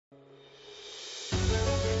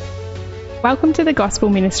Welcome to the Gospel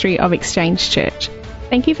Ministry of Exchange Church.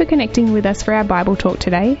 Thank you for connecting with us for our Bible talk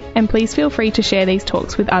today, and please feel free to share these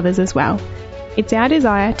talks with others as well. It's our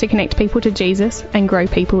desire to connect people to Jesus and grow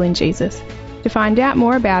people in Jesus. To find out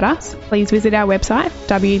more about us, please visit our website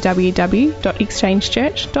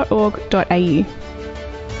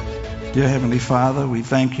www.exchangechurch.org.au. Dear Heavenly Father, we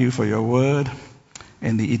thank you for your word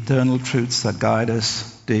and the eternal truths that guide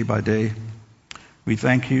us day by day. We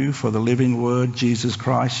thank you for the living word, Jesus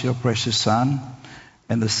Christ, your precious Son,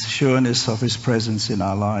 and the sureness of his presence in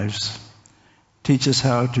our lives. Teach us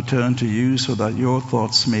how to turn to you so that your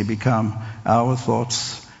thoughts may become our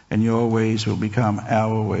thoughts and your ways will become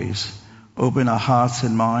our ways. Open our hearts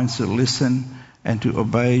and minds to listen and to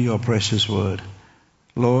obey your precious word.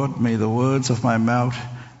 Lord, may the words of my mouth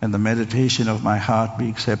and the meditation of my heart be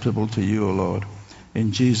acceptable to you, O Lord.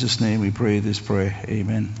 In Jesus' name we pray this prayer.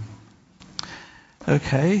 Amen.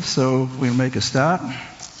 Okay, so we'll make a start.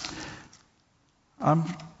 I'm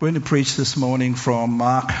going to preach this morning from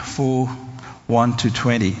Mark 4, 1 to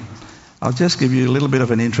 20. I'll just give you a little bit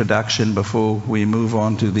of an introduction before we move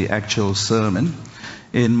on to the actual sermon.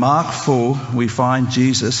 In Mark 4, we find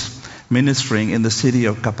Jesus ministering in the city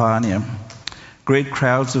of Capernaum. Great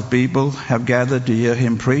crowds of people have gathered to hear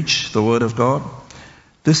him preach the word of God.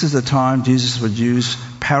 This is the time Jesus would use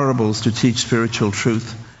parables to teach spiritual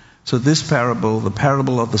truth. So this parable, the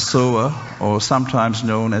parable of the sower, or sometimes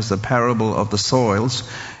known as the parable of the soils,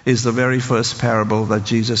 is the very first parable that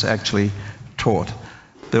Jesus actually taught.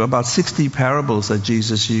 There were about 60 parables that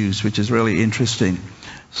Jesus used, which is really interesting.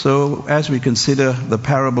 So as we consider the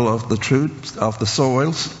parable of the truth of the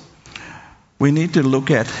soils, we need to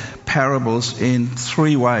look at parables in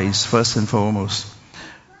three ways, first and foremost.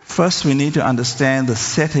 First, we need to understand the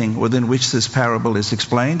setting within which this parable is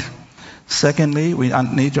explained. Secondly, we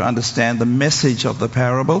need to understand the message of the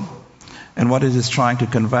parable and what it is trying to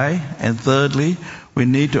convey. And thirdly, we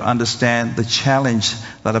need to understand the challenge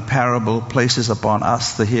that a parable places upon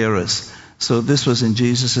us, the hearers. So this was in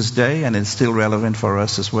Jesus' day, and it's still relevant for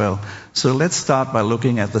us as well. So let's start by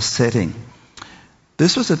looking at the setting.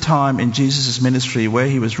 This was a time in Jesus' ministry where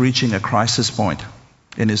he was reaching a crisis point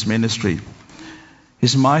in his ministry.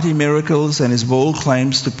 His mighty miracles and his bold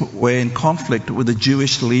claims were in conflict with the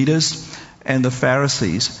Jewish leaders and the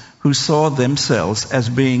Pharisees, who saw themselves as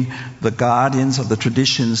being the guardians of the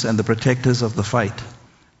traditions and the protectors of the faith.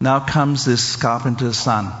 Now comes this carpenter's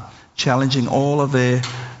son, challenging all of their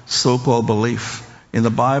so-called belief. In the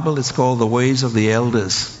Bible, it's called the ways of the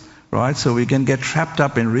elders, right? So we can get trapped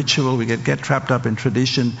up in ritual, we get trapped up in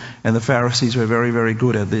tradition, and the Pharisees were very, very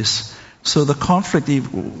good at this. So the conflict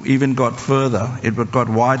even got further. It got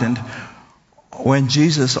widened when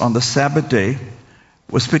Jesus on the Sabbath day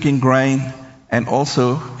was picking grain and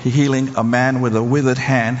also healing a man with a withered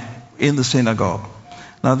hand in the synagogue.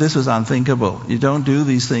 Now this was unthinkable. You don't do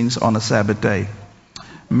these things on a Sabbath day.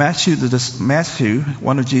 Matthew,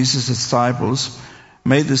 one of Jesus' disciples,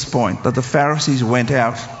 made this point that the Pharisees went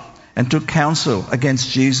out and took counsel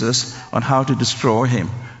against Jesus on how to destroy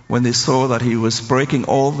him, when they saw that he was breaking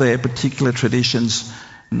all their particular traditions,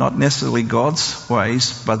 not necessarily God's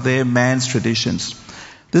ways, but their man's traditions.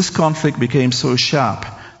 This conflict became so sharp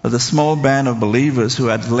that the small band of believers who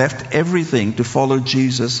had left everything to follow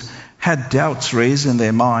Jesus had doubts raised in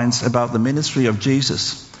their minds about the ministry of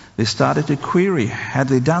Jesus. They started to query, had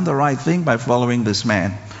they done the right thing by following this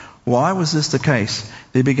man? Why was this the case?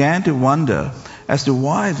 They began to wonder as to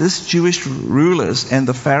why these Jewish rulers and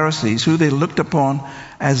the Pharisees, who they looked upon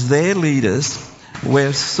as their leaders,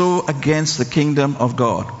 were so against the kingdom of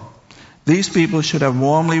God. These people should have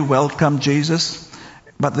warmly welcomed Jesus,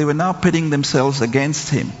 but they were now pitting themselves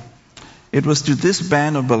against him. It was to this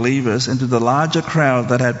band of believers and to the larger crowd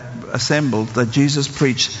that had assembled that Jesus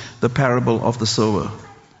preached the parable of the sower.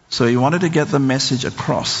 So he wanted to get the message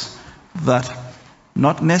across that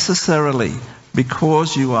not necessarily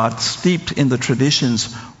because you are steeped in the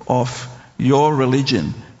traditions of your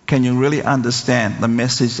religion can you really understand the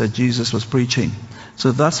message that Jesus was preaching.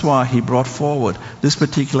 So that's why he brought forward this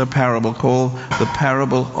particular parable called the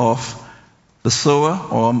parable of the sower,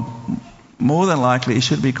 or more than likely it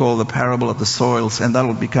should be called the parable of the soils, and that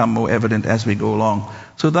will become more evident as we go along.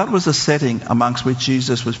 So that was the setting amongst which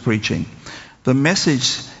Jesus was preaching. The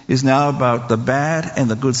message is now about the bad and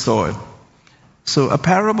the good soil. So a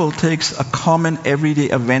parable takes a common everyday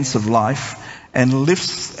events of life and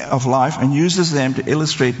uses them to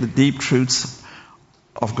illustrate the deep truths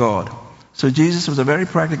of God. So Jesus was a very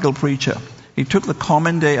practical preacher. He took the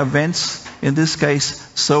common day events, in this case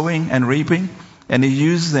sowing and reaping, and he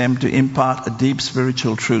used them to impart a deep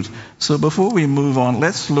spiritual truth. So before we move on,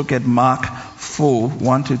 let's look at Mark 4,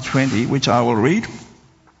 1 to 20, which I will read.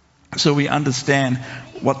 so we understand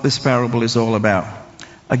what this parable is all about.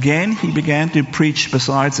 Again, he began to preach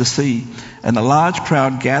beside the sea, and a large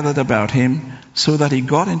crowd gathered about him, so that he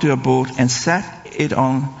got into a boat and sat in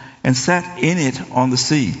it on the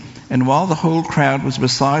sea. And while the whole crowd was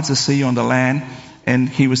beside the sea on the land, and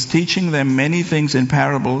he was teaching them many things in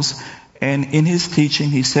parables, and in his teaching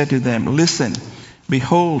he said to them, "Listen,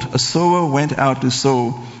 behold, a sower went out to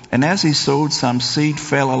sow, and as he sowed, some seed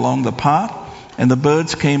fell along the path, and the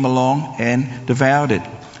birds came along and devoured it.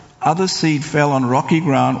 Other seed fell on rocky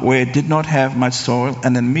ground where it did not have much soil,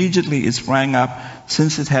 and immediately it sprang up,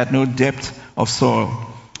 since it had no depth of soil.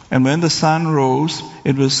 And when the sun rose,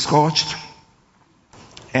 it was scorched,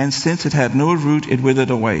 and since it had no root, it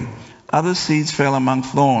withered away. Other seeds fell among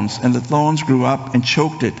thorns, and the thorns grew up and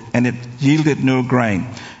choked it, and it yielded no grain.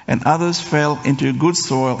 And others fell into good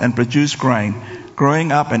soil and produced grain,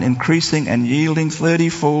 growing up and increasing and yielding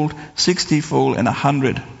 30-fold, 60-fold, and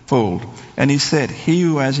 100-fold. And he said, He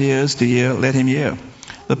who has ears to hear, let him hear."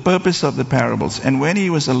 The purpose of the parables. And when he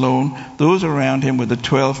was alone, those around him with the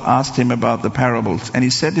 12 asked him about the parables. And he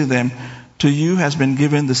said to them, "To you has been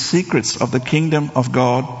given the secrets of the kingdom of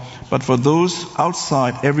God, but for those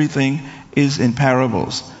outside everything is in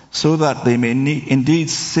parables, so that they may indeed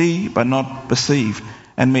see but not perceive,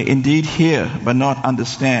 and may indeed hear but not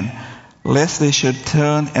understand, lest they should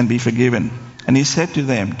turn and be forgiven." And he said to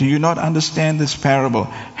them, "Do you not understand this parable?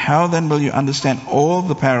 How then will you understand all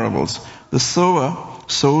the parables? The sower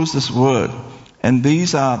sows this word, and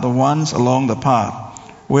these are the ones along the path,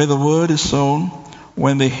 where the word is sown.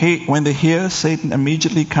 When they hear, Satan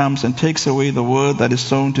immediately comes and takes away the word that is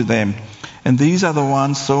sown to them. And these are the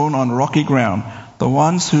ones sown on rocky ground, the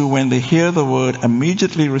ones who, when they hear the word,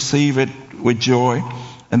 immediately receive it with joy,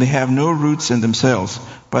 and they have no roots in themselves,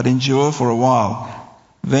 but endure for a while.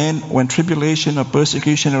 Then, when tribulation or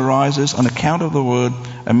persecution arises on account of the word,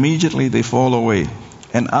 immediately they fall away.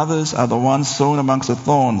 And others are the ones sown amongst the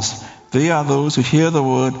thorns. They are those who hear the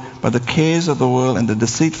word, but the cares of the world and the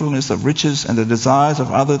deceitfulness of riches and the desires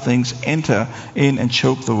of other things enter in and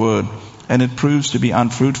choke the word, and it proves to be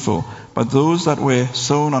unfruitful. But those that were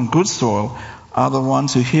sown on good soil are the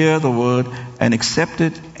ones who hear the word and accept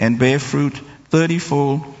it and bear fruit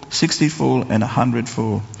 30-fold, 60-fold, and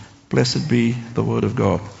 100-fold. Blessed be the word of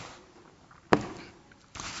God.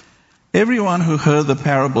 Everyone who heard the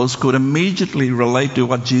parables could immediately relate to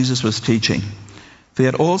what Jesus was teaching. They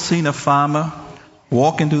had all seen a farmer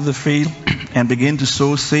walk into the field and begin to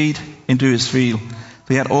sow seed into his field.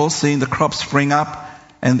 They had all seen the crop spring up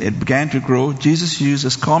and it began to grow. Jesus used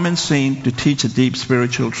this common scene to teach a deep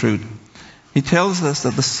spiritual truth. He tells us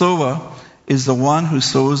that the sower is the one who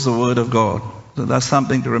sows the word of God. So that's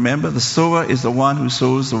something to remember. The sower is the one who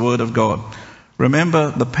sows the word of God. Remember,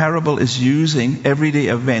 the parable is using everyday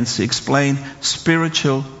events to explain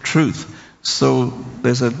spiritual truth. So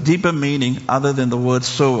there's a deeper meaning other than the word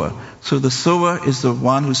sower. So the sower is the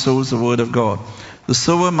one who sows the word of God. The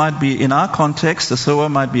sower might be, in our context, the sower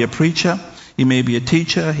might be a preacher, he may be a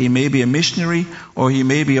teacher, he may be a missionary, or he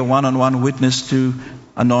may be a one-on-one witness to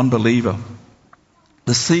a non-believer.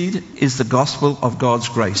 The seed is the gospel of God's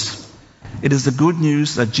grace. It is the good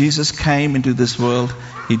news that Jesus came into this world.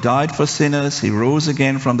 He died for sinners. He rose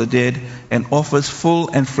again from the dead and offers full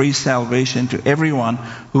and free salvation to everyone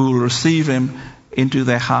who will receive him into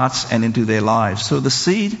their hearts and into their lives. So the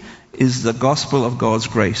seed is the gospel of God's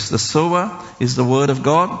grace. The sower is the word of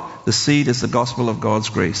God. The seed is the gospel of God's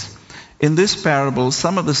grace. In this parable,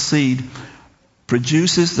 some of the seed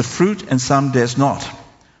produces the fruit and some does not.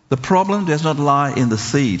 The problem does not lie in the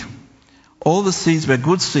seed. All the seeds were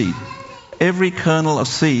good seed. Every kernel of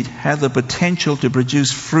seed had the potential to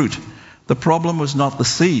produce fruit. The problem was not the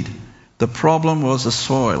seed. The problem was the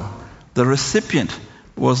soil. The recipient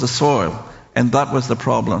was the soil, and that was the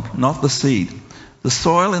problem, not the seed. The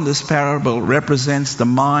soil in this parable represents the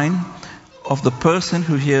mind of the person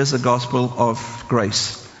who hears the gospel of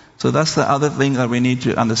grace. So that's the other thing that we need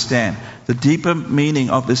to understand. The deeper meaning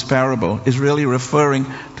of this parable is really referring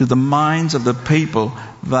to the minds of the people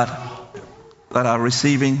that are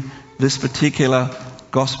receiving this particular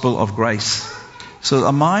gospel of grace. So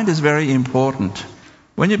a mind is very important.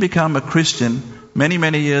 When you become a Christian, many,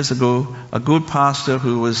 many years ago, a good pastor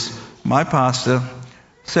who was my pastor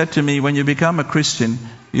said to me, when you become a Christian,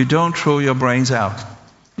 you don't throw your brains out.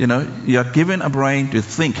 You're given a brain to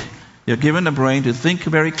think. You're given a brain to think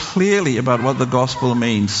very clearly about what the gospel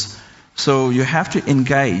means. So you have to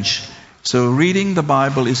engage. So reading the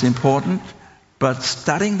Bible is important. But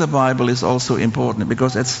studying the Bible is also important,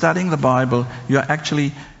 because at studying the Bible, you're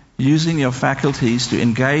actually using your faculties to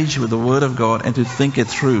engage with the Word of God and to think it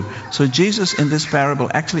through. So Jesus in this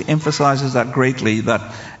parable actually emphasizes that greatly,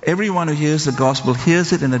 that everyone who hears the gospel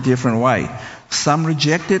hears it in a different way. Some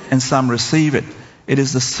reject it and some receive it. It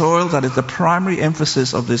is the soil that is the primary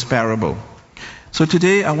emphasis of this parable. So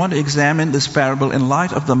today I want to examine this parable in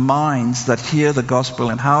light of the minds that hear the gospel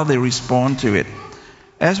and how they respond to it.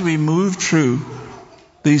 As we move through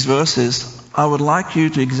these verses, I would like you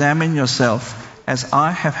to examine yourself as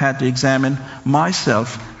I have had to examine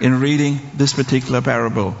myself in reading this particular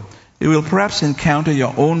parable. You will perhaps encounter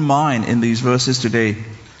your own mind in these verses today.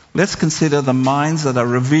 Let's consider the minds that are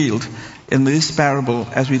revealed in this parable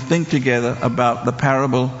as we think together about the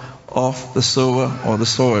parable of the sower or the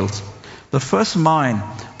soils. The first mind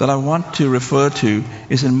that I want to refer to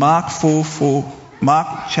is in Mark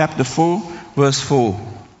chapter 4, verse 4.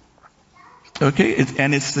 Okay,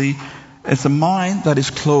 it's a mind that is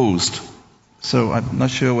closed. So I'm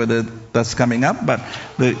not sure whether that's coming up, but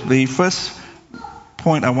the first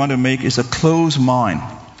point I want to make is a closed mind.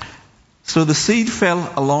 So the seed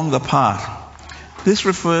fell along the path. This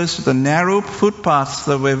refers to the narrow footpaths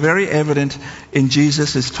that were very evident in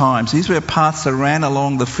Jesus' times. These were paths that ran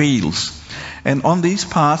along the fields. And on these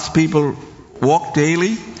paths, people walked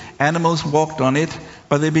daily, animals walked on it,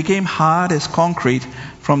 but they became hard as concrete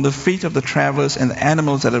from the feet of the travelers and the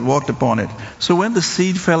animals that had walked upon it. So when the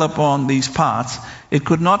seed fell upon these paths, it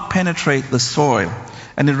could not penetrate the soil,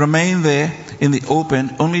 and it remained there in the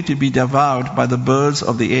open only to be devoured by the birds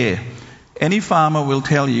of the air. Any farmer will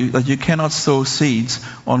tell you that you cannot sow seeds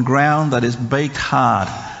on ground that is baked hard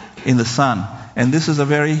in the sun. And this is a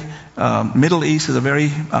very, Middle East is a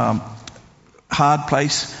very hard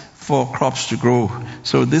place for crops to grow.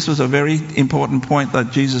 So this was a very important point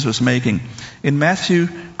that Jesus was making. In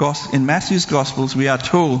Matthew's Gospels, we are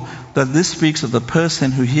told that this speaks of the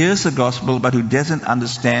person who hears the gospel but who doesn't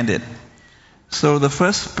understand it. So the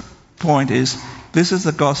first point is, this is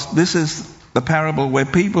the parable where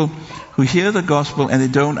people who hear the gospel and they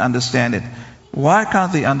don't understand it. Why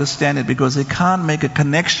can't they understand it? Because they can't make a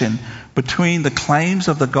connection between the claims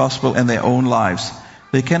of the gospel and their own lives.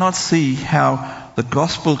 They cannot see how the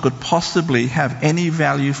gospel could possibly have any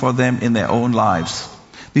value for them in their own lives.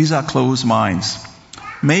 These are closed minds.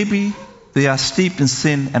 Maybe they are steeped in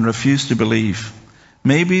sin and refuse to believe.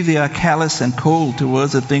 Maybe they are callous and cold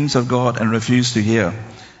towards the things of God and refuse to hear.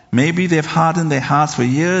 Maybe they've hardened their hearts for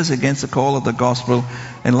years against the call of the gospel,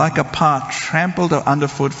 and like a path trampled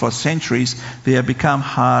underfoot for centuries, they have become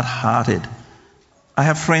hard-hearted. I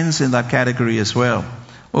have friends in that category as well.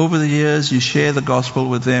 Over the years, you share the gospel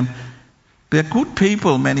with them. They're good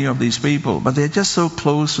people, many of these people, but they're just so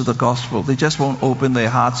close to the gospel. They just won't open their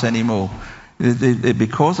hearts anymore.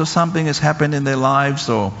 Because of something has happened in their lives,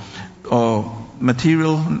 or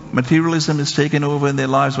materialism is taken over in their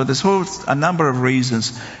lives, but there's a number of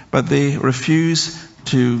reasons, but they refuse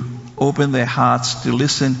to open their hearts to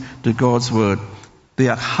listen to God's word. They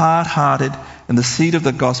are hard-hearted, and the seed of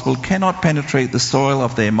the gospel cannot penetrate the soil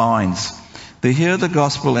of their minds. They hear the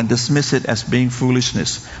gospel and dismiss it as being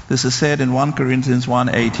foolishness. This is said in 1 Corinthians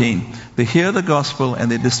 1:18. They hear the gospel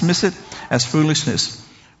and they dismiss it as foolishness.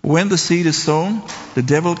 When the seed is sown, the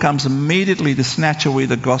devil comes immediately to snatch away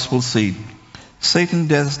the gospel seed. Satan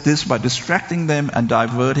does this by distracting them and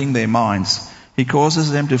diverting their minds. He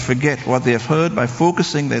causes them to forget what they have heard by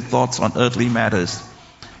focusing their thoughts on earthly matters.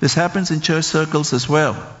 This happens in church circles as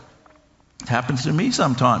well. It happens to me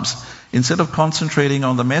sometimes. Instead of concentrating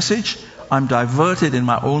on the message, I'm diverted in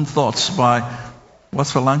my own thoughts by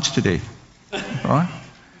what's for lunch today. Right?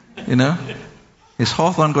 Is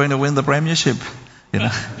Hawthorn going to win the premiership?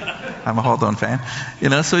 I'm a Hawthorn fan.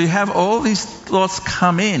 So you have all these thoughts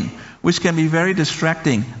come in, which can be very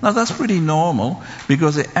distracting. Now that's pretty normal,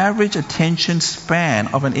 because the average attention span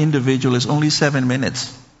of an individual is only 7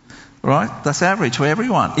 minutes. Right? That's average for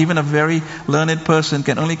everyone. Even a very learned person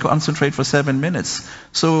can only concentrate for 7 minutes.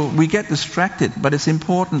 So we get distracted, but it's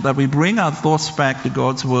important that we bring our thoughts back to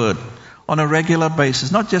God's word on a regular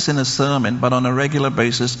basis, not just in a sermon, but on a regular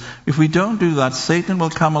basis. If we don't do that, Satan will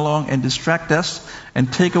come along and distract us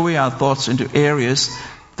and take away our thoughts into areas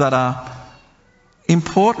that are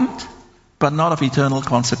important, but not of eternal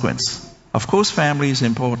consequence. Of course, family is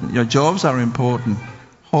important. Your jobs are important.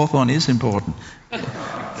 Hawthorn is important.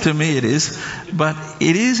 To me it is. But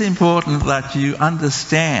it is important that you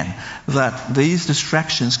understand that these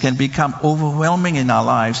distractions can become overwhelming in our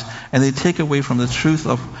lives, and they take away from the truth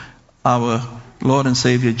of our Lord and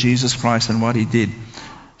Savior Jesus Christ and what He did.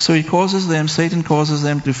 So Satan causes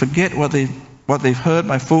them to forget what they've heard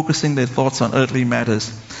by focusing their thoughts on earthly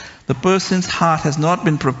matters. The person's heart has not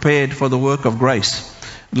been prepared for the work of grace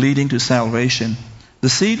leading to salvation. The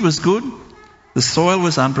seed was good. The soil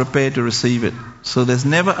was unprepared to receive it. So there's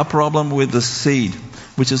never a problem with the seed,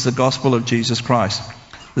 which is the gospel of Jesus Christ.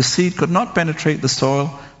 The seed could not penetrate the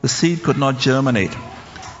soil. The seed could not germinate.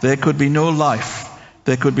 There could be no life.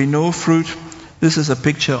 There could be no fruit. This is a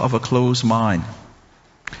picture of a closed mind.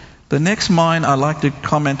 The next mind I'd like to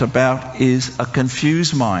comment about is a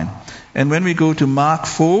confused mind. And when we go to Mark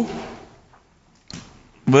 4,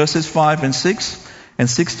 verses 5 and 6, and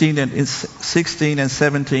 16 and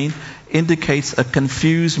 17 indicates a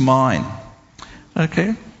confused mind.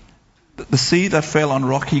 Okay? The seed that fell on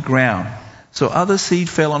rocky ground. So other seed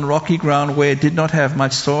fell on rocky ground where it did not have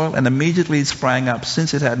much soil, and immediately it sprang up,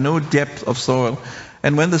 since it had no depth of soil.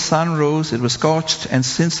 And when the sun rose, it was scorched, and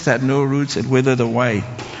since it had no roots, it withered away.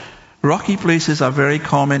 Rocky places are very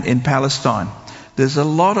common in Palestine. There's a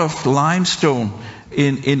lot of limestone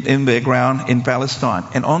in their ground in Palestine.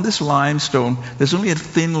 And on this limestone, there's only a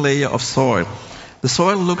thin layer of soil. The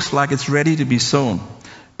soil looks like it's ready to be sown.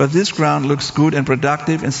 But this ground looks good and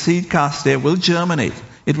productive, and seed cast there will germinate.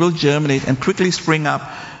 It will germinate and quickly spring up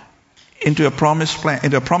into a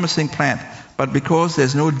promising plant. But because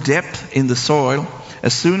there's no depth in the soil,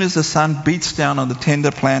 as soon as the sun beats down on the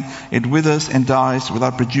tender plant, it withers and dies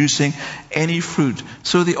without producing any fruit.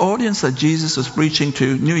 So the audience that Jesus was preaching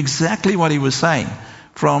to knew exactly what he was saying.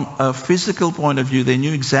 From a physical point of view, they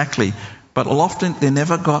knew exactly. But often they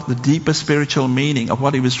never got the deeper spiritual meaning of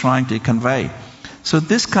what he was trying to convey. So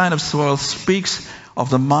this kind of soil speaks of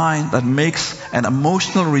the mind that makes an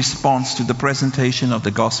emotional response to the presentation of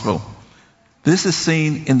the gospel. This is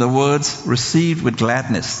seen in the words received with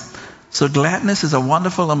gladness. So gladness is a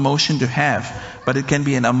wonderful emotion to have, but it can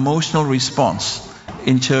be an emotional response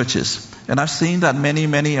in churches. And I've seen that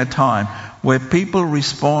many a time where people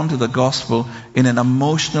respond to the gospel in an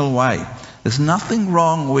emotional way. There's nothing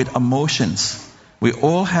wrong with emotions. We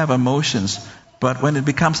all have emotions, but when it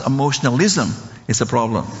becomes emotionalism, it's a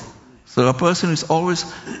problem. So a person who's always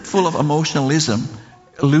full of emotionalism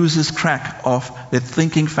loses track of their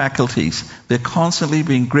thinking faculties. They're constantly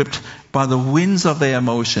being gripped by the winds of their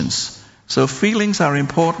emotions. So feelings are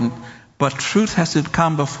important, but truth has to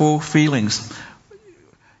come before feelings.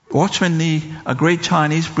 Watchman Nee, a great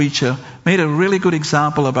Chinese preacher, made a really good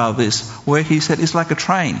example about this, where he said it's like a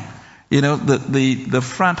train. You know, the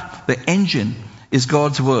front, the engine is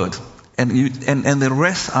God's word, and the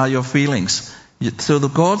rest are your feelings. So the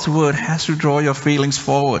God's word has to draw your feelings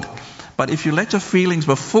forward. But if you let your feelings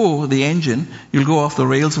before the engine, you'll go off the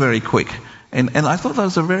rails very quick. And I thought that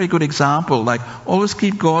was a very good example. Like, always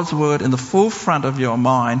keep God's word in the forefront of your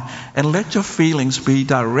mind and let your feelings be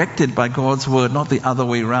directed by God's word, not the other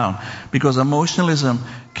way around. Because emotionalism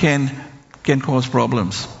can cause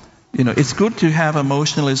problems. You know, it's good to have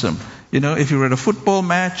emotionalism. You know, if you're at a football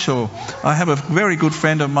match, or I have a very good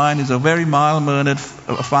friend of mine who's a very mild-mannered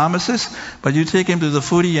pharmacist, but you take him to the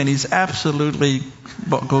footy and he's absolutely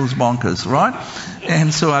goes bonkers, right?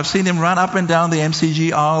 And so I've seen him run up and down the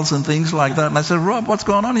MCG aisles and things like that. And I said, Rob, what's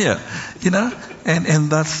going on here? You know, and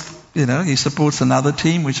that's, you know, he supports another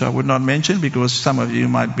team, which I would not mention because some of you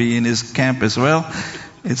might be in his camp as well.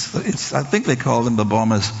 It's I think they call them the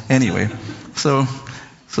Bombers. Anyway, so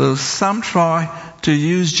some try to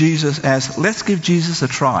use Jesus as, let's give Jesus a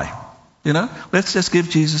try. You know, let's just give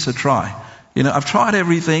Jesus a try. You know, I've tried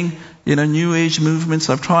everything, you know, New Age movements,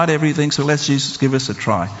 I've tried everything, so let's Jesus give us a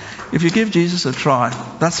try. If you give Jesus a try,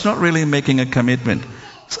 that's not really making a commitment.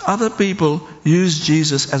 So other people use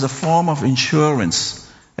Jesus as a form of insurance.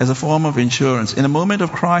 In a moment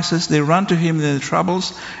of crisis, they run to him in their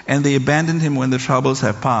troubles, and they abandon him when the troubles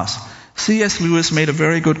have passed. C.S. Lewis made a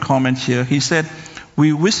very good comment here. He said,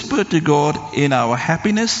 we whisper to God in our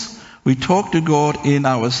happiness, we talk to God in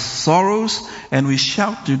our sorrows, and we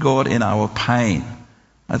shout to God in our pain.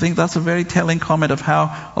 I think that's a very telling comment of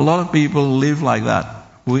how a lot of people live like that.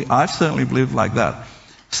 I've certainly lived like that.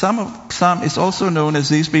 Some it's also known as,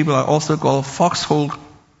 these people are also called foxhole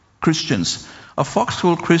Christians. A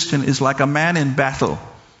foxhole Christian is like a man in battle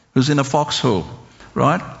who's in a foxhole,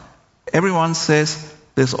 right? Everyone says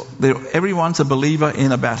everyone's a believer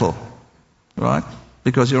in a battle, right?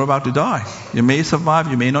 Because you're about to die. You may survive,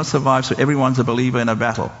 you may not survive, so everyone's a believer in a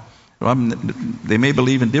battle. Right? They may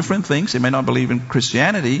believe in different things, they may not believe in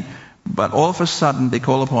Christianity, but all of a sudden they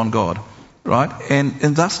call upon God. Right?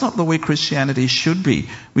 And that's not the way Christianity should be.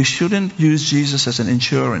 We shouldn't use Jesus as an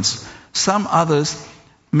insurance. Some others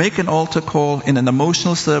make an altar call in an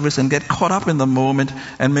emotional service and get caught up in the moment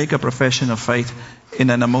and make a profession of faith in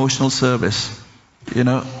an emotional service. You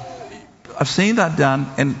know, I've seen that done,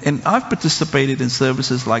 and I've participated in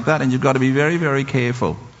services like that, and you've got to be very, very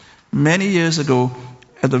careful. Many years ago,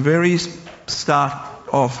 at the very start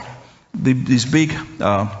of these big,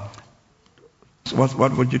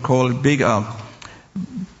 what would you call it? Big,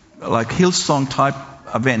 like Hillsong type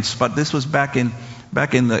events. But this was back in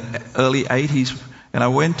the early 80s, and I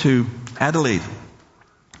went to Adelaide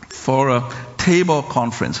for a Tabor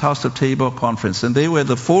conference, House of Tabor conference, and they were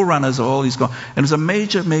the forerunners of all these. And it was a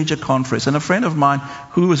major conference. And a friend of mine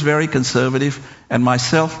who was very conservative, and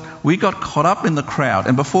myself, we got caught up in the crowd.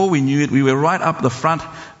 And before we knew it, we were right up the front,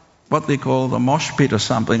 what they call the mosh pit or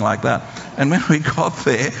something like that. And when we got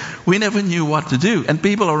there, we never knew what to do. And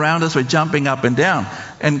people around us were jumping up and down.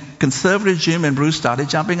 And conservative Jim and Bruce started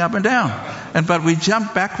jumping up and down. But we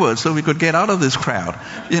jumped backwards so we could get out of this crowd,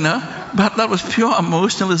 But that was pure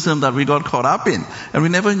emotionalism that we got caught up in. And we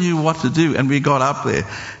never knew what to do. And we got up there.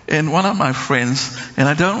 And one of my friends, and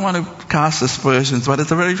I don't want to cast aspersions, but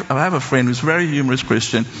I have a friend who's a very humorous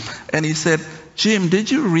Christian. And he said, Jim, did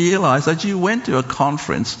you realize that you went to a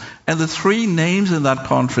conference and the three names in that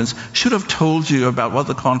conference should have told you about what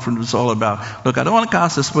the conference was all about? Look, I don't want to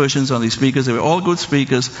cast aspersions on these speakers. They were all good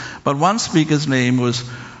speakers. But one speaker's name was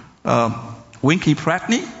Winky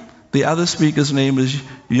Pratney. The other speaker's name was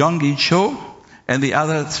Yonggi Cho. And the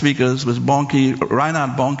other speakers was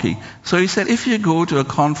Reinhard Bonnke. So he said, if you go to a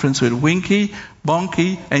conference with Winky,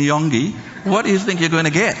 Bonnke, and Yonggi, what do you think you're going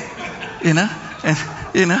to get? And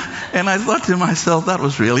I thought to myself, that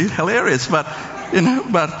was really hilarious. But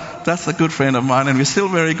that's a good friend of mine, and we're still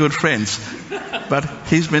very good friends. But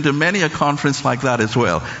he's been to many a conference like that as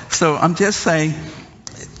well. So I'm just saying,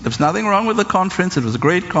 there's nothing wrong with the conference. It was a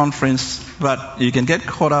great conference, but you can get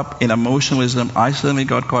caught up in emotionalism. I certainly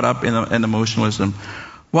got caught up in emotionalism.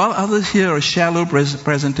 While others hear a shallow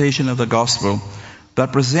presentation of the gospel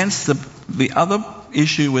that presents the other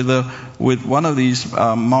issue with one of these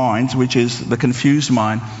minds, which is the confused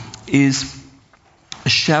mind, is a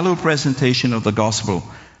shallow presentation of the gospel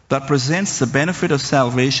that presents the benefit of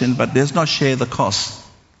salvation but does not share the cost.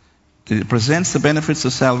 It presents the benefits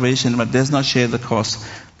of salvation but does not share the cost.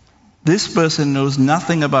 This person knows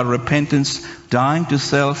nothing about repentance, dying to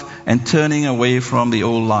self, and turning away from the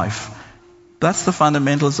old life. That's the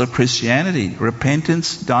fundamentals of Christianity.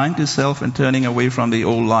 Repentance, dying to self, and turning away from the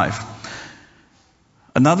old life.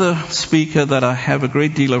 Another speaker that I have a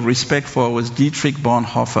great deal of respect for was Dietrich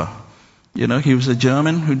Bonhoeffer. He was a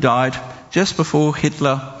German who died just before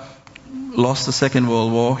Hitler lost the Second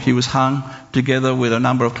World War. He was hung together with a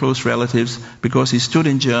number of close relatives because he stood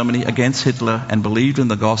in Germany against Hitler and believed in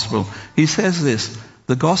the gospel. He says this,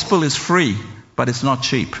 the gospel is free, but it's not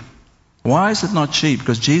cheap. Why is it not cheap?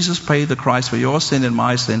 Because Jesus paid the price for your sin and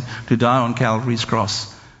my sin to die on Calvary's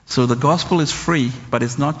cross. So the gospel is free, but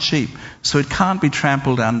it's not cheap. So it can't be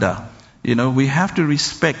trampled under. We have to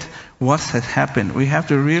respect what has happened. We have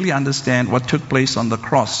to really understand what took place on the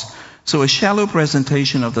cross. So a shallow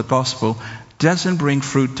presentation of the gospel doesn't bring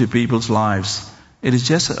fruit to people's lives. It is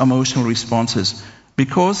just emotional responses.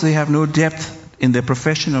 Because they have no depth in their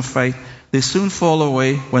profession of faith, they soon fall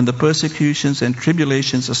away when the persecutions and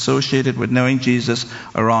tribulations associated with knowing Jesus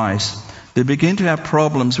arise. They begin to have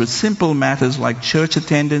problems with simple matters like church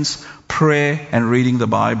attendance, prayer, and reading the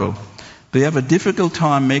Bible. They have a difficult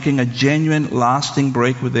time making a genuine, lasting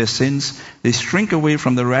break with their sins. They shrink away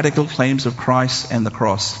from the radical claims of Christ and the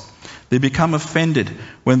cross. They become offended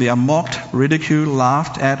when they are mocked, ridiculed,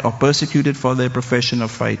 laughed at, or persecuted for their profession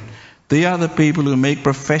of faith. They are the people who make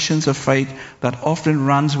professions of faith that often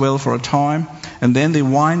runs well for a time, and then they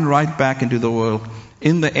wind right back into the world.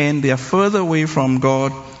 In the end, they are further away from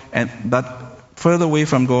God than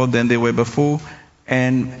they were before,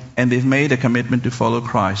 and they've made a commitment to follow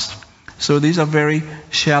Christ. So these are very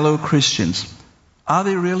shallow Christians. Are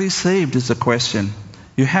they really saved is the question.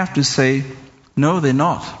 You have to say, no, they're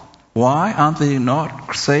not. Why aren't they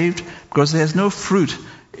not saved? Because there's no fruit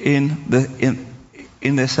in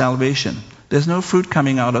their salvation. There's no fruit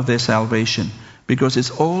coming out of their salvation. Because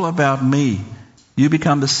it's all about me. You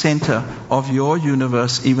become the center of your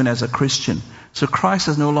universe even as a Christian. So Christ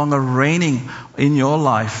is no longer reigning in your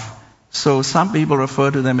life. So some people refer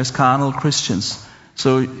to them as carnal Christians.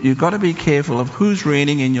 So you've got to be careful of who's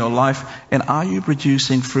reigning in your life and are you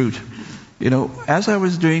producing fruit. As I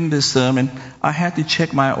was doing this sermon, I had to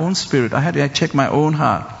check my own spirit. I had to check my own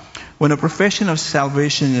heart. When a profession of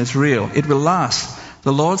salvation is real, it will last.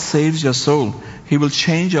 The Lord saves your soul. He will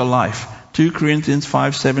change your life. 2 Corinthians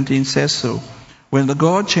 5:17 says so. When the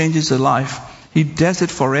God changes a life, He does it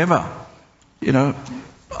forever.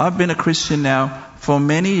 I've been a Christian now for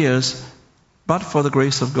many years, but for the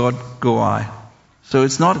grace of God go I. So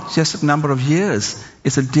it's not just a number of years.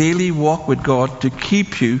 It's a daily walk with God to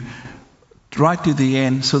keep you right to the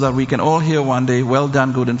end so that we can all hear one day, well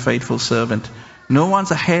done, good and faithful servant. No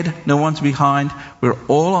one's ahead, no one's behind. We're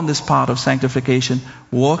all on this path of sanctification,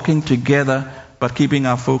 walking together, but keeping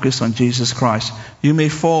our focus on Jesus Christ. You may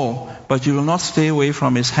fall, but you will not stay away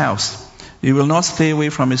from His house. You will not stay away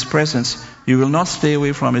from His presence. You will not stay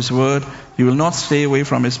away from His word. You will not stay away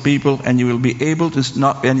from His people, and you will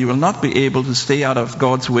not be able to stay out of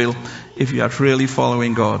God's will if you are really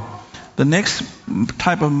following God. The next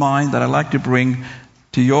type of mind that I'd like to bring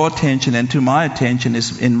to your attention and to my attention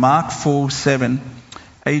is in Mark 4:7,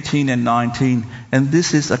 18 and 19. And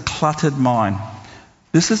this is a cluttered mind.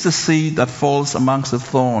 This is the seed that falls amongst the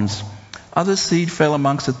thorns. Other seed fell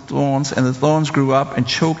amongst the thorns, and the thorns grew up and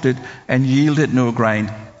choked it and yielded no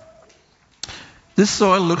grain. This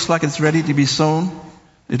soil looks like it's ready to be sown.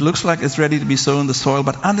 It looks like it's ready to be sown in the soil,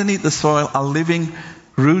 but underneath the soil are living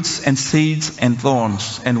roots and seeds and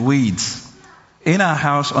thorns and weeds. In our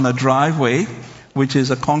house, on a driveway, which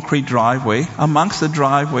is a concrete driveway, amongst the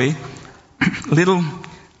driveway, little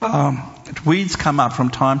weeds come up from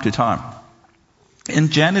time to time.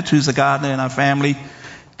 And Janet, who's a gardener in our family,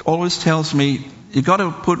 always tells me, you got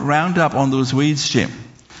to put Roundup on those weeds, Jim.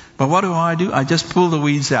 But what do? I just pull the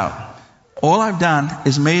weeds out. All I've done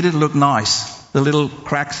is made it look nice, the little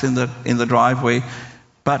cracks in the driveway.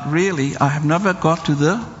 But really, I have never got to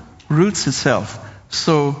the roots itself.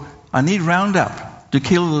 So I need Roundup to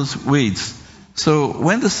kill those weeds. So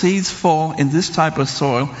when the seeds fall in this type of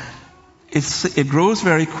soil, it grows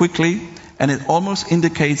very quickly, and it almost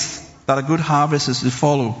indicates that a good harvest is to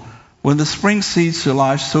follow. When the spring seeds to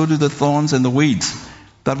life, so do the thorns and the weeds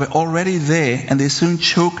that were already there, and they soon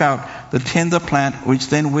choke out the tender plant, which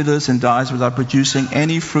then withers and dies without producing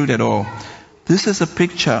any fruit at all. This is a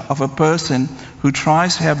picture of a person who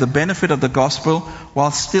tries to have the benefit of the gospel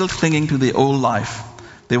while still clinging to the old life.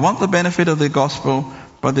 They want the benefit of the gospel,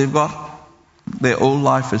 but they've got their old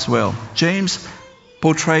life as well. James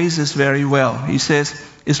portrays this very well. He says,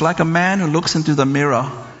 it's like a man who looks into the mirror,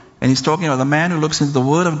 and he's talking about the man who looks into the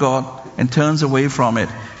Word of God and turns away from it.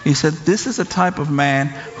 He said, this is a type of man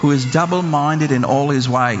who is double-minded in all his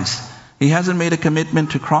ways. He hasn't made a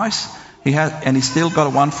commitment to Christ, and he's still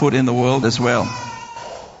got one foot in the world as well.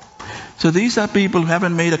 So these are people who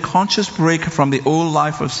haven't made a conscious break from the old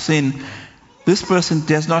life of sin. This person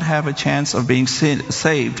does not have a chance of being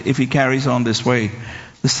saved if he carries on this way.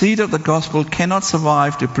 The seed of the gospel cannot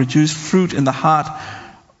survive to produce fruit in a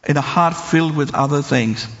heart filled with other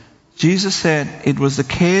things. Jesus said it was the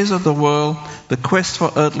cares of the world, the quest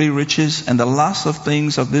for earthly riches, and the lust of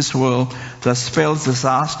things of this world that spells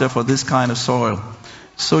disaster for this kind of soil.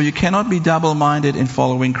 So you cannot be double-minded in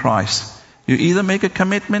following Christ. You either make a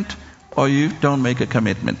commitment or you don't make a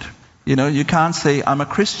commitment. You can't say, I'm a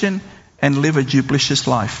Christian and live a duplicitous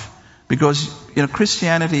life. Because,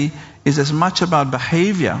 Christianity is as much about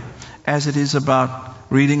behavior as it is about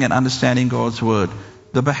reading and understanding God's Word.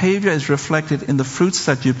 The behavior is reflected in the fruits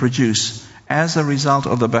that you produce as a result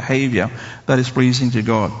of the behavior that is pleasing to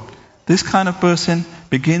God. This kind of person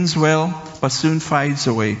begins well, but soon fades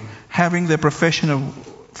away, having their profession of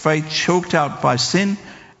faith choked out by sin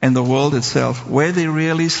and the world itself. Were they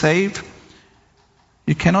really saved?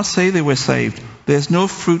 You cannot say they were saved. There's no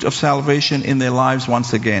fruit of salvation in their lives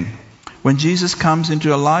once again. When Jesus comes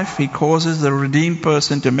into a life, He causes the redeemed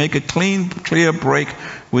person to make a clear break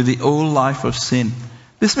with the old life of sin.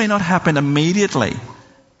 This may not happen immediately,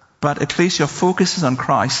 but at least your focus is on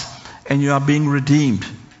Christ and you are being redeemed.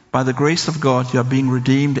 By the grace of God, you are being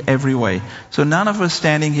redeemed every way. So none of us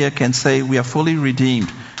standing here can say we are fully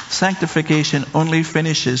redeemed. Sanctification only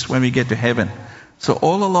finishes when we get to heaven. So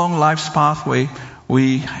all along life's pathway,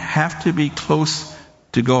 we have to be close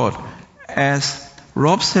to God. As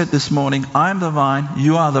Rob said this morning, I am the vine,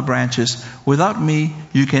 you are the branches. Without me,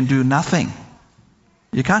 you can do nothing.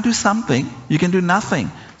 You can't do something, you can do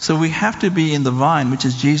nothing. So we have to be in the vine, which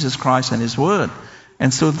is Jesus Christ and His Word.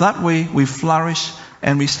 And so that way we flourish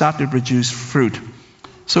and we start to produce fruit.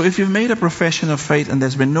 So if you've made a profession of faith and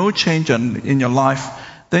there's been no change in your life,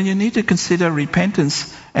 then you need to consider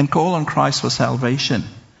repentance and call on Christ for salvation.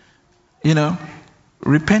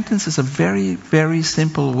 Repentance is a very, very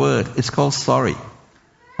simple word. It's called sorry.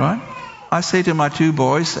 Right? I say to my two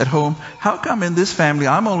boys at home, how come in this family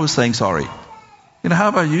I'm always saying sorry? How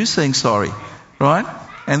about you saying sorry? Right?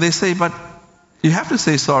 And they say, but you have to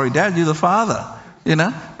say sorry, Dad, you're the father.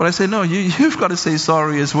 But I say, no, you've got to say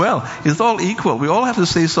sorry as well. It's all equal. We all have to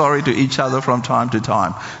say sorry to each other from time to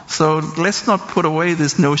time. So let's not put away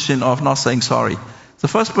this notion of not saying sorry. The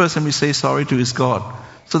first person we say sorry to is God.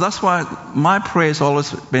 So that's why my prayer has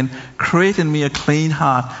always been, create in me a clean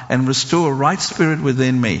heart and restore a right spirit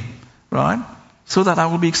within me. Right? So that I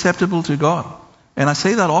will be acceptable to God. And I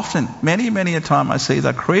say that often. Many, many a time I say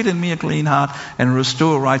that. Create in me a clean heart and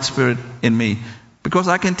restore a right spirit in me. Because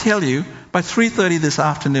I can tell you, by 3:30 this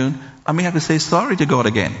afternoon, I may have to say sorry to God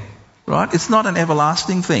again. Right? It's not an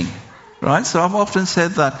everlasting thing. Right? So I've often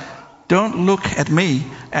said that don't look at me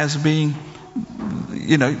as being,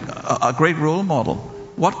 a great role model.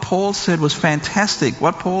 What Paul said was fantastic.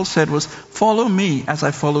 What Paul said was, follow me as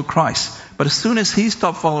I follow Christ. But as soon as he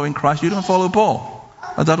stopped following Christ, you don't follow Paul.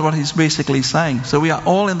 That's what he's basically saying. So we are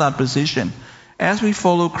all in that position. As we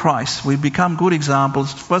follow Christ, we become good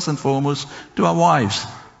examples, first and foremost, to our wives,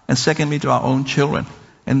 and secondly, to our own children.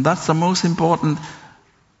 And that's the most important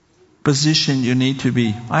position you need to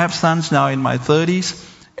be. I have sons now in my 30s,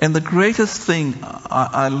 and the greatest thing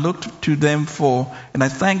I look to them for, and I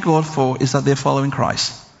thank God for, is that they're following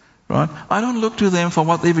Christ. Right? I don't look to them for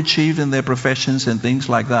what they've achieved in their professions and things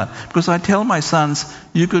like that. Because I tell my sons,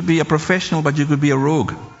 you could be a professional, but you could be a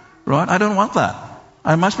rogue. Right? I don't want that.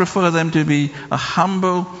 I much prefer them to be a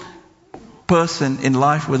humble person in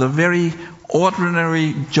life with a very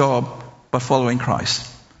ordinary job, but following Christ.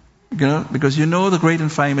 Because the great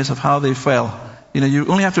and famous of how they fell. You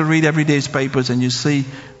only have to read every day's papers and you see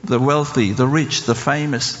the wealthy, the rich, the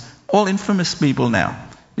famous, all infamous people now,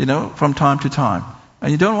 from time to time.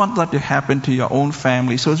 And you don't want that to happen to your own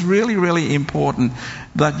family. So it's really, really important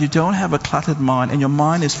that you don't have a cluttered mind and your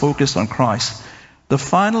mind is focused on Christ. The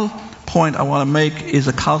final point I want to make is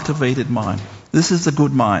a cultivated mind. This is the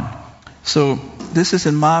good mind. So this is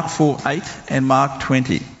in Mark 4:8 and Mark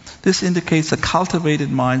 20. This indicates a cultivated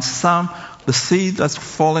mind, the seed that's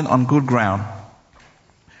fallen on good ground.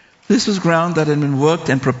 This was ground that had been worked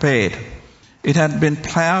and prepared. It had been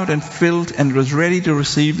plowed and filled and was ready to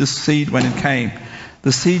receive the seed when it came.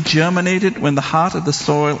 The seed germinated when the heart of the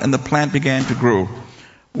soil and the plant began to grow.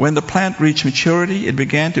 When the plant reached maturity, it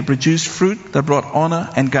began to produce fruit that brought honor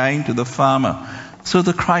and gain to the farmer. So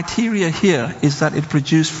the criteria here is that it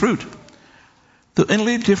produced fruit. The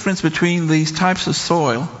only difference between these types of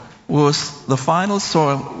soil was the final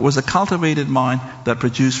soil was a cultivated mind that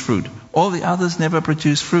produced fruit. All the others never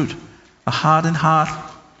produced fruit. A hardened heart,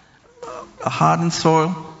 a hardened soil,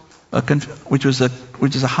 which is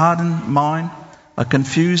a hardened mind, a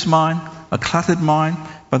confused mind, a cluttered mind,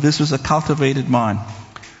 but this was a cultivated mind.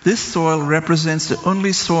 This soil represents the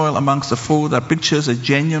only soil amongst the four that pictures a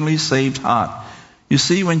genuinely saved heart. You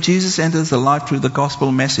see, when Jesus enters the life through the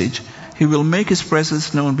gospel message, he will make his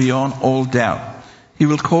presence known beyond all doubt. He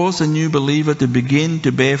will cause the new believer to begin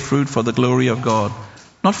to bear fruit for the glory of God.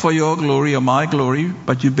 Not for your glory or my glory,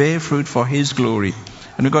 but you bear fruit for his glory.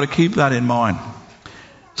 And we've got to keep that in mind.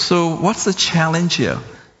 So what's the challenge here?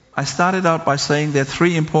 I started out by saying there are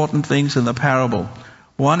three important things in the parable.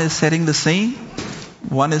 One is setting the scene,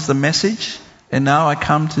 one is the message, and now I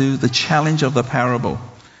come to the challenge of the parable.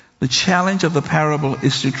 The challenge of the parable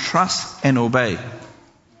is to trust and obey.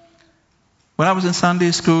 When I was in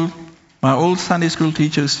Sunday school, my old Sunday school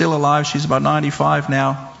teacher is still alive. She's about 95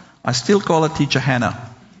 now. I still call her Teacher Hannah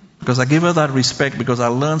because I give her that respect because I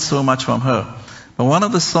learned so much from her. But one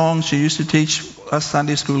of the songs she used to teach us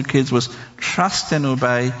Sunday school kids was trust and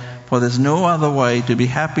obey, for there's no other way to be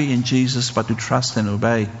happy in Jesus but to trust and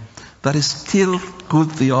obey. That is still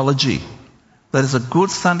good theology. That is a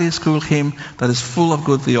good Sunday school hymn that is full of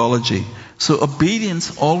good theology. So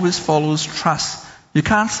obedience always follows trust. You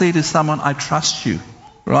can't say to someone, I trust you,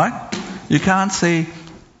 right? You can't say,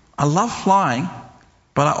 I love flying,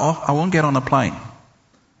 but I won't get on a plane,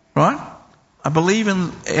 right? I believe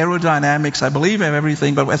in aerodynamics, I believe in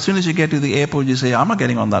everything, but as soon as you get to the airport, you say, I'm not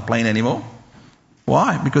getting on that plane anymore.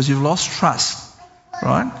 Why? Because you've lost trust,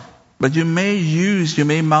 right? But you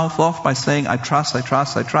may mouth off by saying, I trust.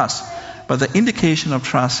 But the indication of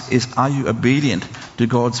trust is, are you obedient to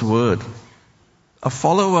God's word? A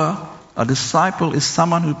follower, a disciple is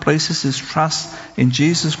someone who places his trust in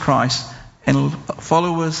Jesus Christ and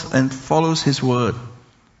follows his word.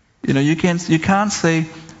 You can't say,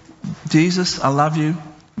 Jesus, I love you.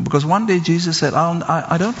 Because one day Jesus said,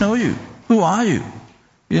 I don't know you. Who are you?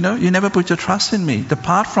 You never put your trust in me.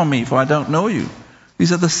 Depart from me, for I don't know you.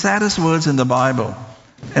 These are the saddest words in the Bible.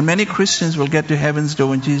 And many Christians will get to heaven's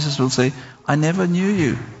door and Jesus will say, I never knew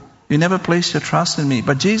you. You never placed your trust in me.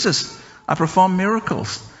 But Jesus, I performed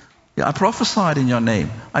miracles. Yeah, I prophesied in your name.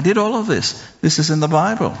 I did all of this. This is in the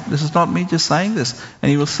Bible. This is not me just saying this. And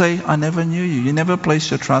he will say, I never knew you. You never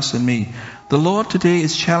placed your trust in me. The Lord today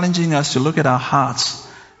is challenging us to look at our hearts.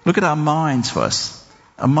 Look at our minds first.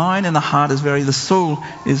 A mind and a heart the soul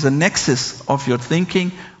is the nexus of your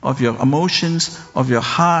thinking, of your emotions, of your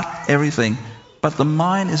heart, everything. But the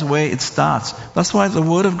mind is where it starts. That's why the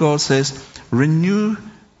Word of God says, we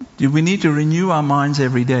need to renew our minds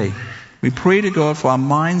every day. We pray to God for our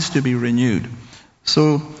minds to be renewed.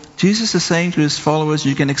 So Jesus is saying to his followers,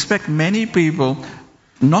 you can expect many people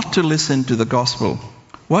not to listen to the gospel.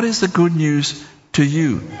 What is the good news to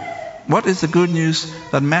you? What is the good news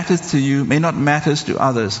that matters to you may not matter to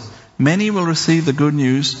others. Many will receive the good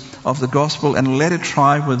news of the gospel and let it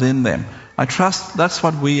thrive within them. I trust that's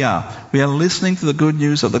what we are. We are listening to the good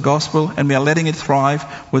news of the gospel and we are letting it thrive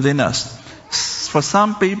within us. For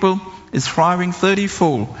some people, it's thriving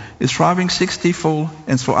 30-fold, it's thriving 60-fold,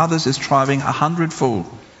 and for others, it's thriving 100-fold.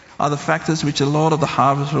 Are the factors which the Lord of the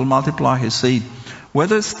harvest will multiply his seed.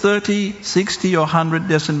 Whether it's 30, 60, or 100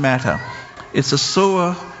 doesn't matter. It's a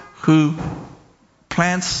sower who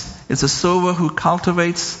plants, it's a sower who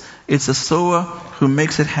cultivates, it's a sower who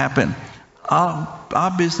makes it happen.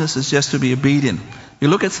 Our business is just to be obedient. You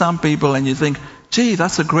look at some people and you think, gee,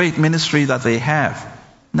 that's a great ministry that they have.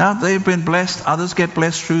 Now they've been blessed, others get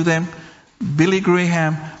blessed through them. Billy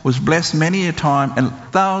Graham was blessed many a time, and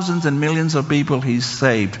thousands and millions of people he's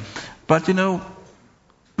saved. But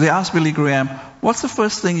they asked Billy Graham, what's the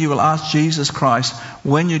first thing you will ask Jesus Christ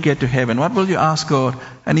when you get to heaven? What will you ask God?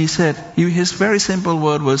 And he said, his very simple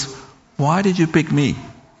word was, why did you pick me?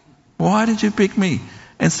 Why did you pick me?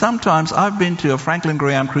 And sometimes I've been to a Franklin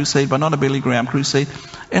Graham crusade, but not a Billy Graham crusade.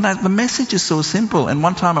 And the message is so simple. And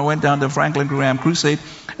one time I went down to a Franklin Graham crusade,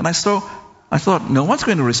 and I thought, no one's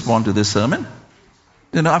going to respond to this sermon.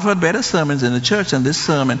 I've heard better sermons in the church than this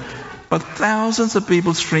sermon. But thousands of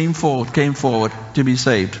people came forward to be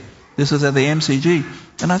saved. This was at the MCG.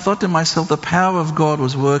 And I thought to myself, the power of God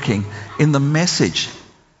was working in the message,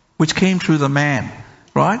 which came through the man.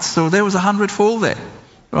 Right? So there was 100-fold there.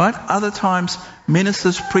 Right? Other times,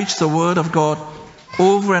 ministers preach the word of God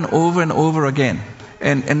over and over and over again.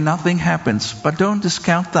 And nothing happens. But don't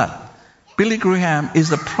discount that. Billy Graham is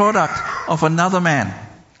the product of another man.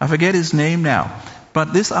 I forget his name now.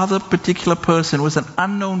 But this other particular person was an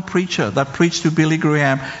unknown preacher that preached to Billy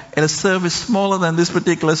Graham at a service smaller than this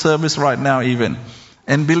particular service right now even.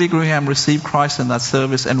 And Billy Graham received Christ in that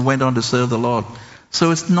service and went on to serve the Lord.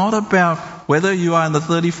 So it's not about whether you are in the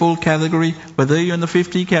 30-fold category, whether you're in the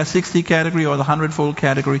 50, 60 category or the 100-fold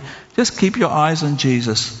category. Just keep your eyes on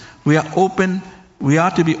Jesus. We are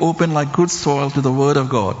to be open like good soil to the Word of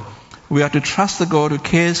God. We are to trust the God who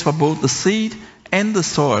cares for both the seed and the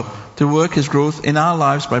soil to work his growth in our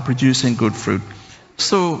lives by producing good fruit.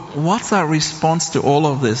 So what's our response to all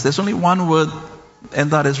of this? There's only one word,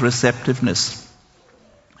 and that is receptiveness.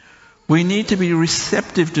 We need to be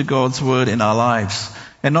receptive to God's word in our lives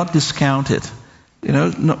and not discount it.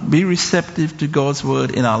 Be receptive to God's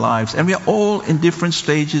word in our lives. And we are all in different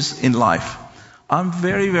stages in life. I'm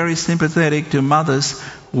very, very sympathetic to mothers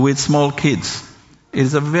with small kids. It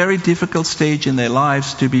is a very difficult stage in their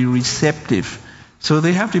lives to be receptive. So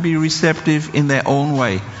they have to be receptive in their own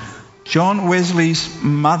way. John Wesley's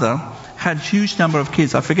mother had a huge number of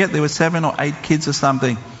kids. I forget, there were 7 or 8 kids or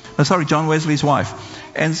something. John Wesley's wife.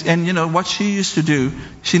 And what she used to do,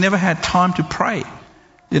 she never had time to pray.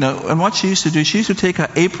 And what she used to do, she used to take her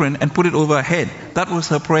apron and put it over her head. That was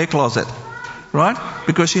her prayer closet. Right?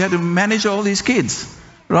 Because she had to manage all these kids.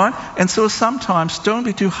 Right? And so sometimes don't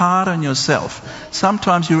be too hard on yourself.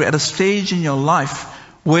 Sometimes you're at a stage in your life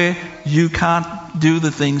where you can't do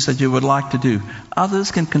the things that you would like to do.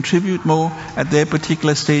 Others can contribute more at their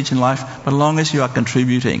particular stage in life, but as long as you are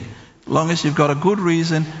contributing, as long as you've got a good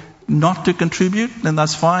reason not to contribute, then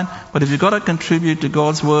that's fine. But if you've got to contribute to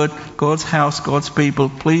God's word, God's house, God's people,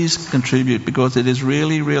 please contribute, because it is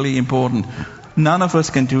really, really important. None of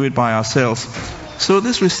us can do it by ourselves. So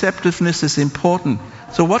this receptiveness is important.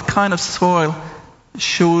 So what kind of soil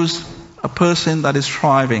shows a person that is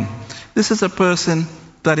thriving? This is a person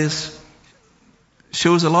that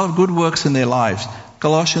shows a lot of good works in their lives.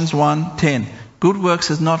 Colossians 1:10. Good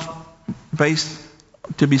works is not based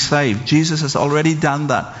to be saved. Jesus has already done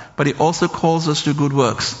that. But he also calls us to good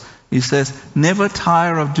works. He says, never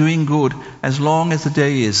tire of doing good as long as the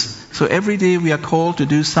day is. So every day we are called to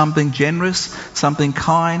do something generous, something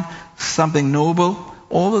kind, something noble.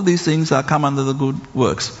 All of these things come under the good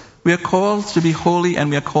works. We are called to be holy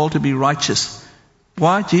and we are called to be righteous.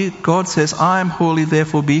 Why? God says, I am holy,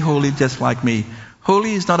 therefore be holy just like me.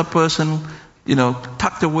 Holy is not a person,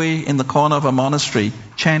 tucked away in the corner of a monastery,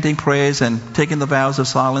 chanting prayers and taking the vows of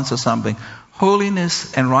silence or something.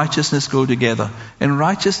 Holiness and righteousness go together. And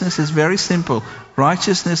righteousness is very simple.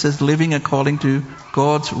 Righteousness is living according to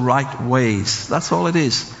God's right ways. That's all it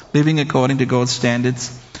is. Living according to God's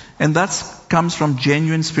standards. And that comes from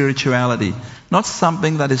genuine spirituality, not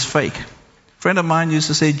something that is fake. A friend of mine used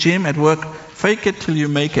to say, Jim, at work, fake it till you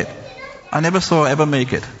make it. I never saw her ever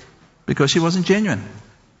make it because she wasn't genuine.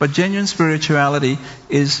 But genuine spirituality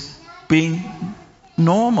is being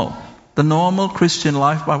normal. The Normal Christian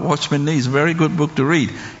Life by Watchman Nee is a very good book to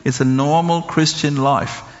read. It's a normal Christian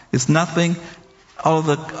life. It's nothing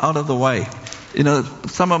out of the way. You know,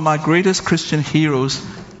 some of my greatest Christian heroes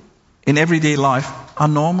in everyday life are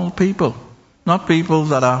normal people, not people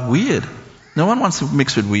that are weird. No one wants to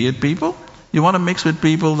mix with weird people. You want to mix with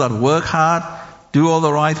people that work hard, do all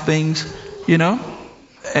the right things, you know,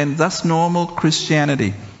 and that's normal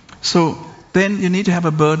Christianity. So then you need to have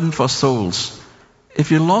a burden for souls.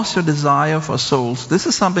 If you lost your desire for souls, this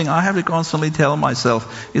is something I have to constantly tell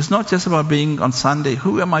myself. It's not just about being on Sunday.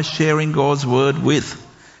 Who am I sharing God's word with?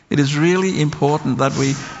 It is really important that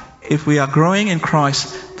if we are growing in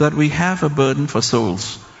Christ, that we have a burden for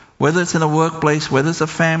souls. Whether it's in a workplace, whether it's a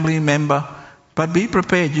family member, but be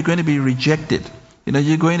prepared. You're going to be rejected. You know,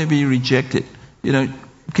 you're going to be rejected. You know,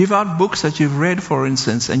 give out books that you've read, for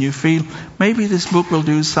instance, and you feel maybe this book will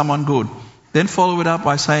do someone good. Then follow it up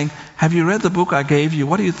by saying, have you read the book I gave you?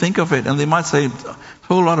 What do you think of it? And they might say, a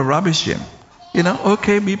whole lot of rubbish, Jim. You know,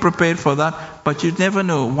 okay, be prepared for that. But you never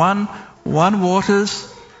know. One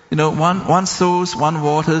waters, you know, one sows, one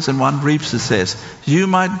waters, and one reaps, it says. You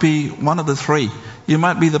might be one of the three. You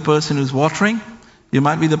might be the person who's watering, you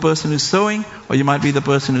might be the person who's sowing, or you might be the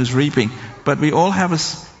person who's reaping. But we all have a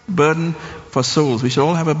burden for souls. We should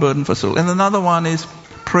all have a burden for souls. And another one is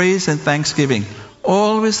praise and thanksgiving.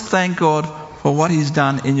 Always thank God for what He's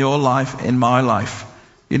done in your life, in my life.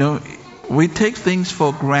 You know, we take things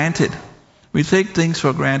for granted. We take things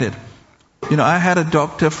for granted. You know, I had a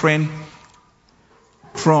doctor friend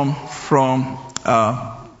from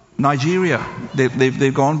Nigeria.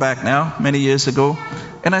 They've gone back now, many years ago.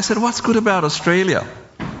 And I said, what's good about Australia?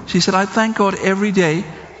 She said, I thank God every day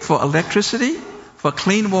for electricity, for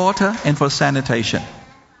clean water, and for sanitation.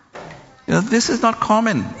 You know, this is not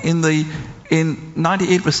common in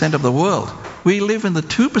 98% of the world. We live in the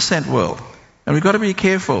 2% world. And we've got to be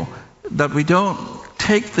careful that we don't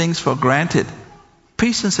take things for granted.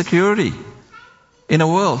 Peace and security in a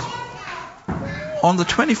world. On the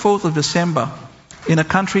 24th of December, in a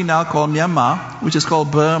country now called Myanmar, which is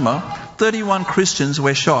called Burma, 31 Christians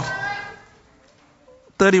were shot.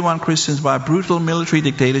 31 Christians by a brutal military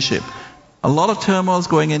dictatorship. A lot of turmoil is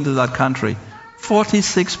going into that country.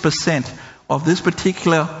 46% of this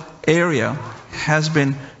particular area has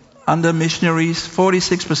been under missionaries.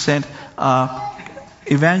 46% are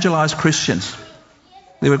evangelized Christians.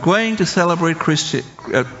 They were going to celebrate Christmas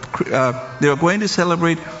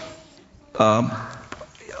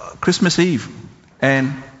Eve,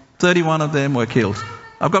 and 31 of them were killed.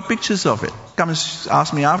 I've got pictures of it. Come and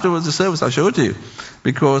ask me afterwards the service, I'll show it to you.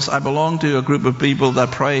 Because I belong to a group of people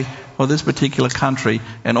that pray for this particular country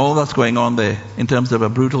and all that's going on there in terms of a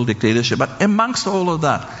brutal dictatorship. But amongst all of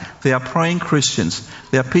that, they are praying Christians.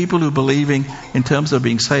 They are people who are believing in terms of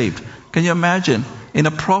being saved. Can you imagine? In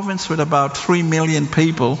a province with about 3 million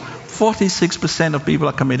people, 46% of people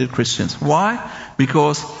are committed Christians. Why?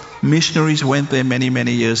 Because missionaries went there many,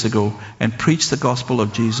 many years ago and preached the gospel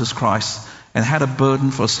of Jesus Christ and had a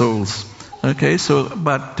burden for souls. Okay,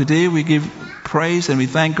 but today we give praise and we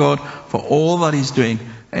thank God for all that He's doing.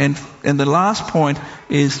 And the last point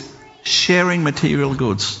is sharing material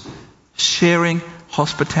goods, sharing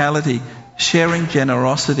hospitality, sharing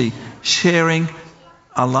generosity, sharing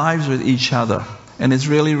our lives with each other. And it's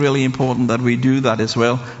really, really important that we do that as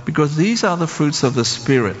well, because these are the fruits of the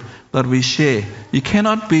Spirit that we share. You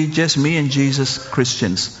cannot be just me and Jesus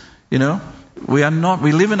Christians, you know. We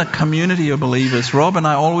live in a community of believers. Rob and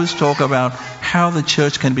I always talk about how the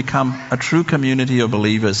church can become a true community of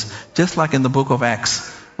believers, just like in the book of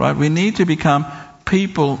Acts, right? We need to become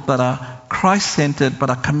people that are Christ-centered,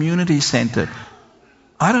 but are community-centered.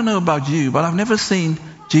 I don't know about you, but I've never seen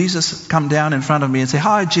Jesus come down in front of me and say,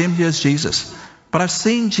 "Hi, Jim, here's Jesus." But I've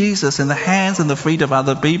seen Jesus in the hands and the feet of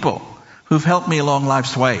other people who've helped me along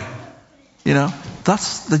life's way. You know,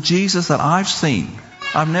 that's the Jesus that I've seen.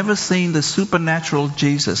 I've never seen the supernatural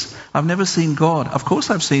Jesus. I've never seen God. Of course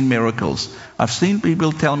I've seen miracles. I've seen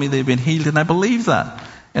people tell me they've been healed, and I believe that.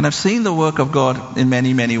 And I've seen the work of God in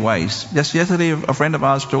many, many ways. Just yesterday, a friend of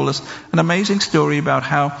ours told us an amazing story about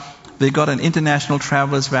how they got an international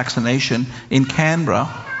travelers vaccination in Canberra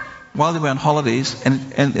while they were on holidays,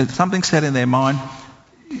 and something said in their mind,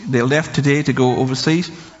 they left today to go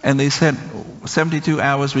overseas, and they said, 72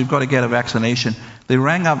 hours, we've got to get a vaccination. They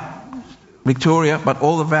rang up Victoria, but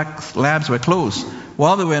all the labs were closed.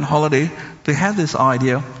 While they were on holiday, they had this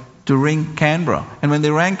idea to ring Canberra. And when they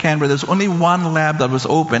rang Canberra, there's only one lab that was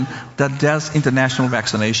open that does international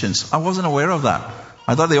vaccinations. I wasn't aware of that.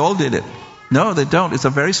 I thought they all did it. No, they don't. It's a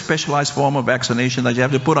very specialized form of vaccination that you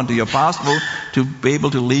have to put onto your passport to be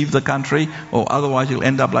able to leave the country, or otherwise you'll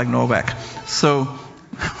end up like Novak. So,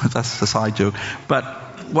 that's a side joke. But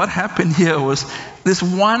what happened here was this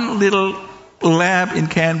one little lab in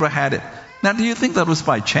Canberra had it. Now, do you think that was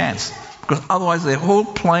by chance? Because otherwise the whole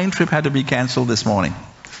plane trip had to be cancelled this morning.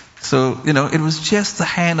 So, it was just the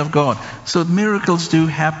hand of God. So miracles do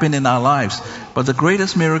happen in our lives. But the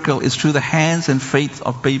greatest miracle is through the hands and faith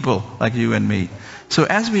of people like you and me. So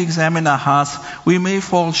as we examine our hearts, we may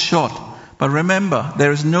fall short. But remember,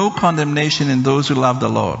 there is no condemnation in those who love the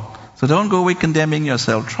Lord. So don't go away condemning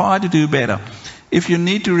yourself. Try to do better. If you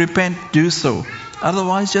need to repent, do so.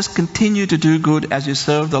 Otherwise, just continue to do good as you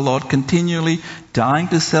serve the Lord continually, dying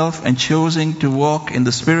to self and choosing to walk in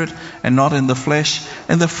the Spirit and not in the flesh.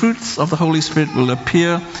 And the fruits of the Holy Spirit will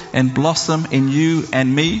appear and blossom in you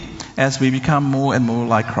and me as we become more and more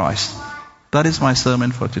like Christ. That is my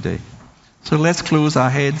sermon for today. So let's close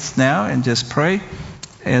our heads now and just pray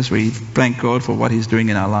as we thank God for what He's doing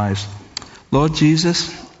in our lives. Lord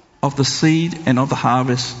Jesus, of the seed and of the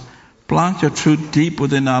harvest, plant your truth deep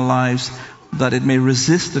within our lives, that it may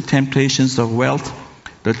resist the temptations of wealth,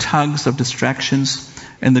 the tugs of distractions,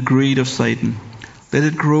 and the greed of Satan. Let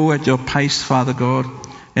it grow at your pace, Father God,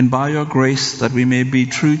 and by your grace that we may be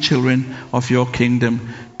true children of your kingdom,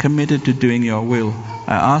 committed to doing your will.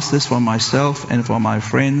 I ask this for myself and for my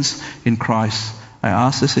friends in Christ. I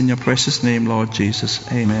ask this in your precious name, Lord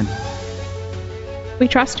Jesus. Amen. We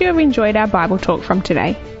trust you have enjoyed our Bible talk from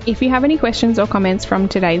today. If you have any questions or comments from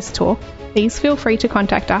today's talk, please feel free to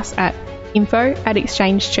contact us at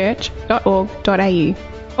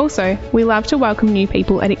info@exchangechurch.org.au. Also, we love to welcome new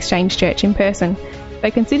people at Exchange Church in person,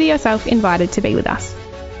 so consider yourself invited to be with us.